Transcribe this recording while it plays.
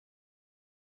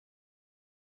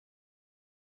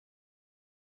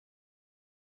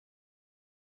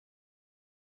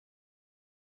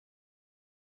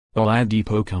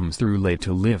Oladipo comes through late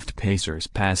to lift Pacers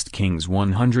past Kings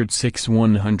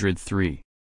 106-103.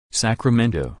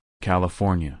 Sacramento,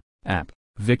 California.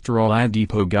 Victor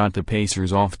Oladipo got the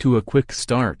Pacers off to a quick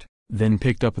start, then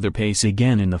picked up the pace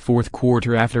again in the fourth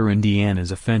quarter after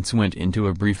Indiana's offense went into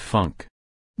a brief funk.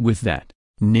 With that,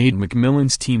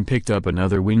 McMillan's team picked up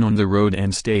another win on the road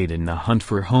and stayed in the hunt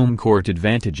for home court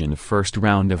advantage in the first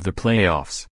round of the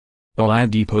playoffs.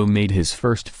 Oladipo made his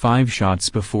first 5 shots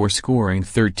before scoring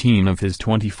 13 of his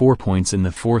 24 points in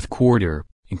the fourth quarter,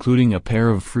 including a pair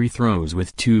of free throws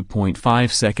with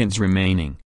 2.5 seconds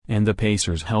remaining, and the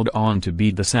Pacers held on to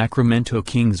beat the Sacramento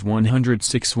Kings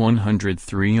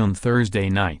 106-103 on Thursday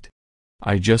night.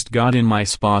 "I just got in my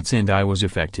spots and I was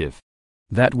effective.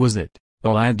 That was it,"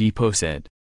 Oladipo said.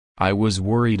 "I was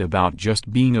worried about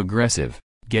just being aggressive,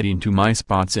 getting to my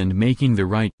spots and making the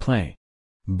right play."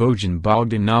 Bojan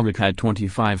Bogdanovic had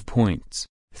 25 points,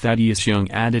 Thaddeus Young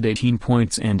added 18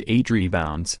 points and 8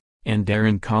 rebounds, and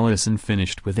Darren Collison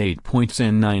finished with 8 points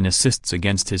and 9 assists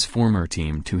against his former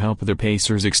team to help the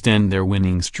Pacers extend their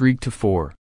winning streak to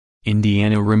 4.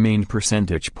 Indiana remained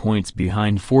percentage points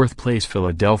behind fourth-place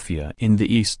Philadelphia in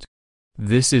the East.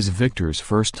 "This is Victor's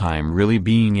first time really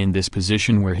being in this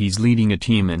position where he's leading a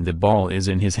team and the ball is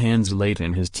in his hands late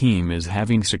and his team is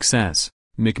having success,"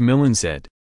 McMillan said.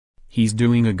 "He's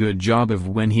doing a good job of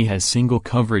when he has single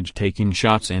coverage taking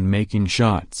shots and making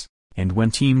shots, and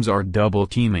when teams are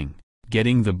double-teaming,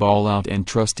 getting the ball out and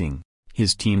trusting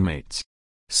his teammates."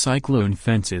 Cyclone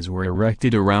fences were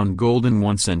erected around Golden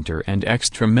One Center and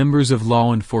extra members of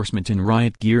law enforcement in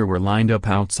riot gear were lined up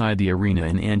outside the arena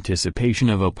in anticipation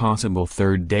of a possible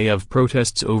third day of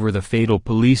protests over the fatal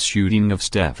police shooting of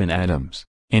Stephen Adams,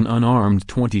 an unarmed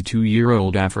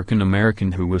 22-year-old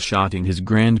African-American who was shot in his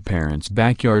grandparents'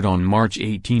 backyard on March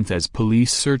 18 as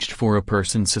police searched for a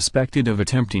person suspected of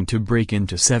attempting to break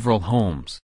into several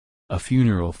homes. A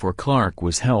funeral for Clark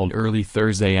was held early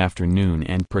Thursday afternoon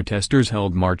and protesters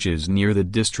held marches near the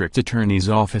district attorney's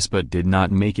office but did not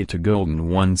make it to Golden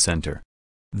One Center.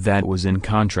 That was in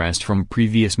contrast from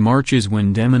previous marches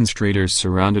when demonstrators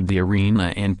surrounded the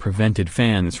arena and prevented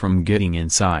fans from getting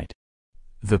inside.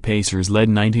 The Pacers led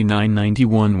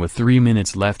 99-91 with 3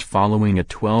 minutes left following a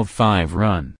 12-5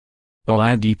 run.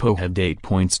 Oladipo had 8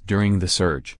 points during the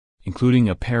surge, including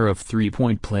a pair of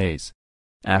three-point plays.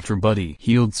 After Buddy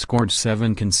Hield scored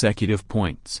 7 consecutive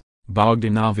points,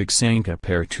 Bogdanovic sank a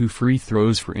pair 2 free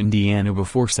throws for Indiana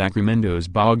before Sacramento's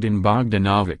Bogdan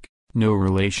Bogdanovic, no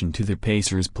relation to the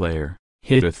Pacers player,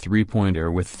 hit a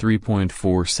three-pointer with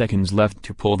 3.4 seconds left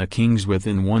to pull the Kings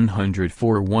within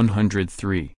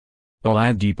 104-103.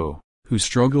 Oladipo, who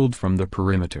struggled from the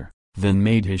perimeter, then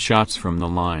made his shots from the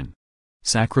line.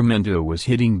 Sacramento was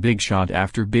hitting big shot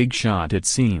after big shot it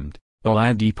seemed,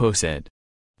 Oladipo said.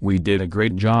 "We did a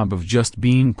great job of just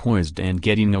being poised and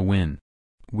getting a win."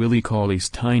 Willie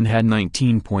Cauley-Stein had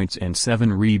 19 points and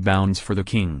 7 rebounds for the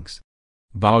Kings.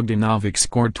 Bogdanovic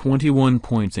scored 21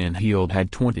 points and Hield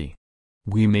had 20.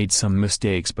 "We made some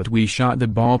mistakes but we shot the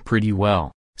ball pretty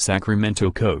well," Sacramento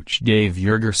coach Dave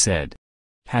Joerger said.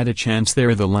 "Had a chance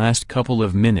there the last couple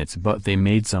of minutes but they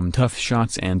made some tough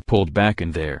shots and pulled back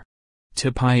in there."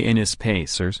 To Pacers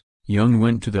Pacers, Young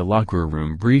went to the locker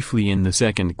room briefly in the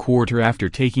second quarter after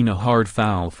taking a hard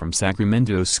foul from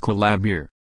Sacramento's Scalabrine.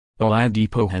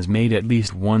 Oladipo has made at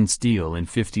least 1 steal in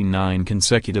 59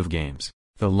 consecutive games,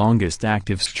 the longest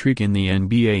active streak in the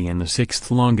NBA and the 6th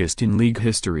longest in league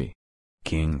history.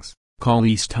 Kings,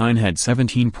 Cauley-Stein had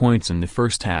 17 points in the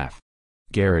first half.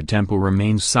 Garrett Temple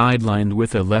remains sidelined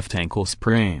with a left ankle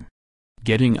sprain.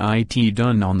 Getting it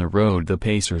done on the road. The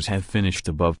Pacers have finished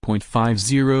above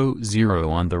 .500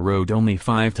 on the road only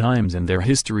 5 times in their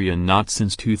history and not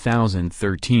since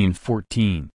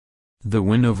 2013-14. The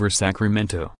win over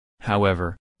Sacramento,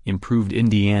 however, improved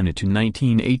Indiana to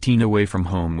 19-18 away from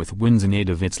home with wins in 8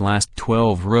 of its last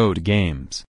 12 road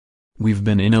games. "We've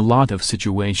been in a lot of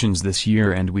situations this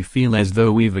year and we feel as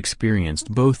though we've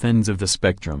experienced both ends of the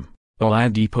spectrum,"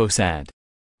 Oladipo said.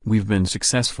 "We've been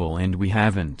successful and we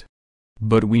haven't.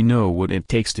 But we know what it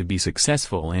takes to be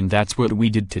successful and that's what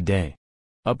we did today."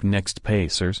 Up next,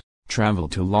 Pacers travel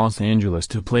to Los Angeles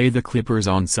to play the Clippers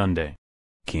on Sunday.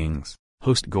 Kings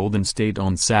host Golden State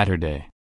on Saturday.